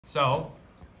So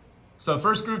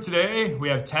first group today, we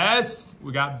have Tess,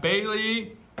 we got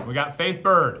Bailey, we got Faith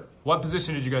Bird. What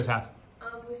position did you guys have?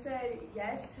 We said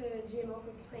yes to GMO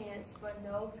for plants, but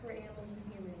no for animals and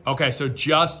humans. Okay, so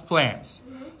just plants.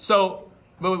 Mm-hmm. So,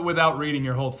 but without reading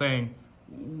your whole thing,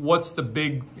 what's the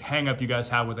big hang up you guys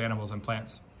have with animals and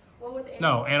plants? Well, with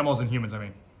No, animals and humans, I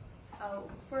mean.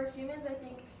 For humans, I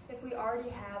think if we already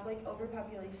have like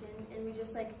overpopulation and we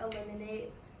just like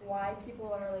eliminate why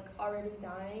people are like already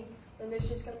dying, then there's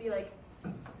just gonna be like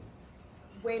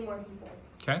way more people.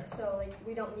 Okay. So like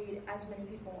we don't need as many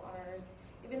people on Earth.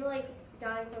 Even like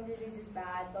dying from disease is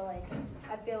bad, but like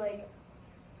I feel like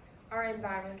our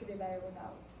environment could be better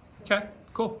without. Okay,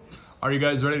 cool. Are you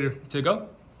guys ready to go?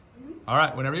 Mm-hmm. All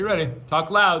right, whenever you're ready.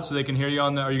 Talk loud so they can hear you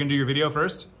on the, are you gonna do your video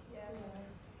first? Yeah.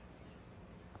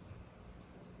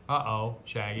 Uh-oh,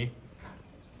 Shaggy.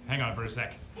 Hang on for a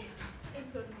sec.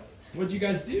 What'd you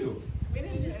guys do? We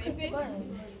didn't just click the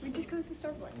button. We just clicked the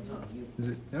start button. Is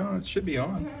it? No, it should be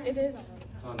on. It is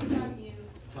on.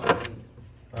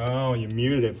 Oh, you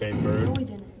muted it, Faith Bird. No, we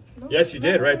didn't. No, Yes, you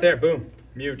did, right there. Boom.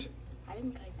 Mute. I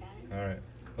didn't type that. All right.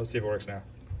 Let's see if it works now.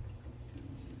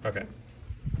 Okay.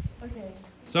 Okay.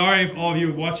 Sorry if all of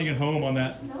you watching at home on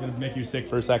that gonna make you sick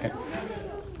for a second.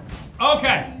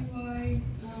 Okay. Why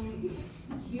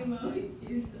GMO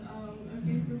is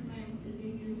okay for plants and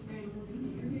dangerous for animals and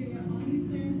humans. Okay, yeah, all these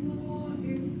plants in the wall,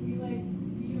 if we like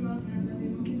GMO them, that they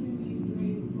won't get disease and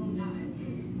they won't die.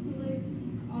 So like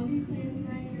all these plants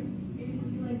right here, if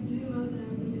we like GMO them,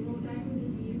 then they won't die from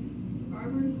disease.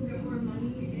 Farmers will get more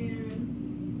money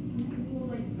and people will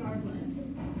like starve less.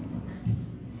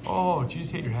 Oh, did you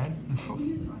just hit your head? We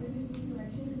use artificial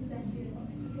selection instead GMO.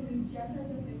 It can be just as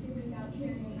effective without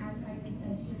carrying as high risk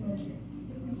as GMO is.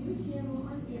 If we use GMO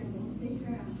on animals, they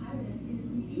carry a high risk, and if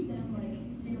we eat them like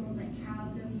animals like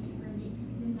cows that we eat for meat,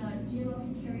 then the GMO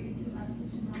can carry it to us,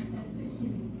 which is not benefit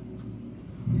humans.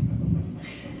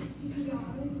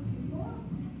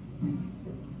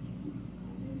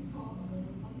 This is called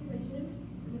population,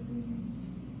 and if we use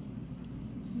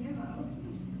GMO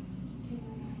to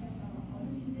all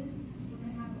diseases, we're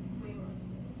going to have way more.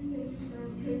 This is dangerous for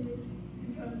humans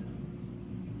because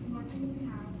the more people we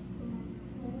have, the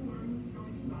more worms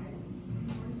going to virus,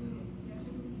 the more diseases. You have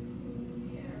to put diseases in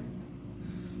the air.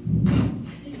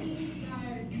 This means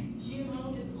that GMO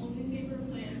is only safe for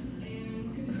plants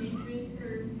and could be dangerous for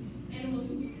animals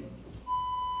and humans.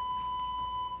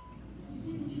 You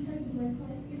see these two types of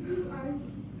butterflies? If these are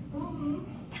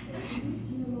if we use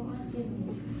GMO on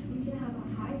animals, we can have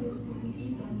a high risk when we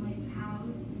eat them like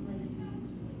cows and like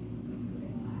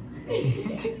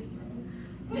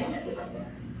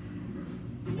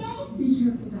Be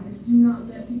careful, guys. Do not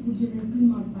let people genetically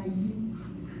modify you.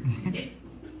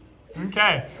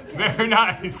 Okay, very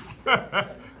nice.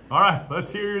 All right,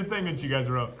 let's hear your thing that you guys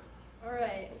wrote. All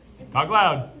right. Talk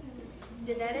loud.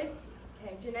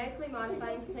 Genetically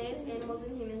modifying plants, animals,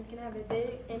 and humans can have a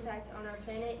big impact on our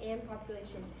planet and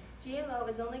population. GMO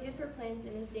is only good for plants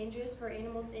and is dangerous for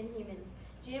animals and humans.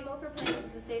 GMO for plants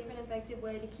is a safe and effective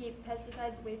way to keep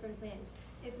pesticides away from plants.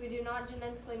 If we do not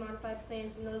genetically modify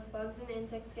plants and those bugs and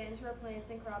insects get into our plants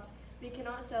and crops, we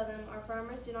cannot sell them, our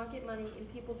farmers do not get money,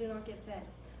 and people do not get fed.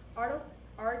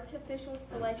 Artificial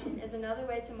selection is another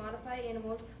way to modify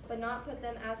animals but not put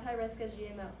them as high risk as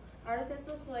GMO.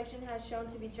 Artificial selection has shown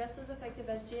to be just as effective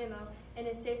as GMO and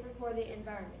is safer for the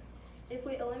environment. If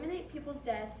we eliminate people's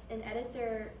deaths and edit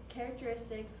their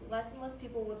characteristics, less and less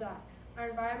people will die. Our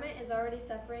environment is already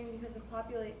suffering because of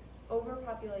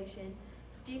overpopulation,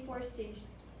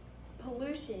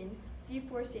 pollution,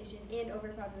 deforestation, and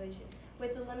overpopulation.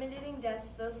 With eliminating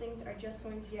deaths, those things are just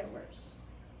going to get worse.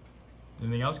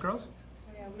 Anything else, girls?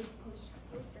 Oh yeah, we poster.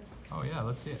 Oh yeah,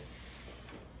 let's see it.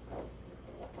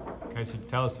 Okay, so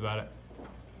tell us about it.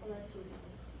 Let's see.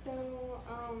 So,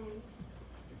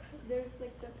 there's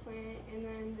like the plant, and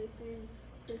then this is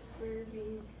CRISPR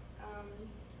being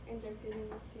injected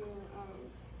into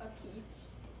a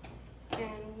peach,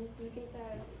 and we think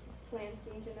that plants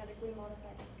being genetically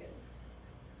modified is good.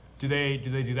 Do they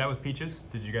do that with peaches?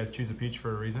 Did you guys choose a peach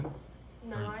for a reason?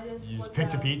 No, Or I just you just looked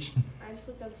picked a up- peach. I just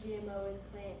looked up GMO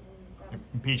and plant, and that was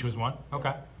Peach was one.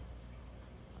 Okay.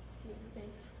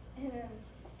 And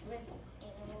with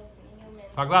animals and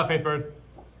humans, Talk loud, Faith Bird.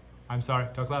 I'm sorry.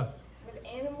 Talk loud. with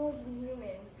animals and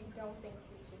humans, we don't think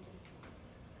we should just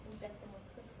inject them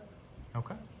with CRISPR.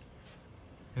 Okay.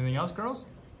 Anything else, girls?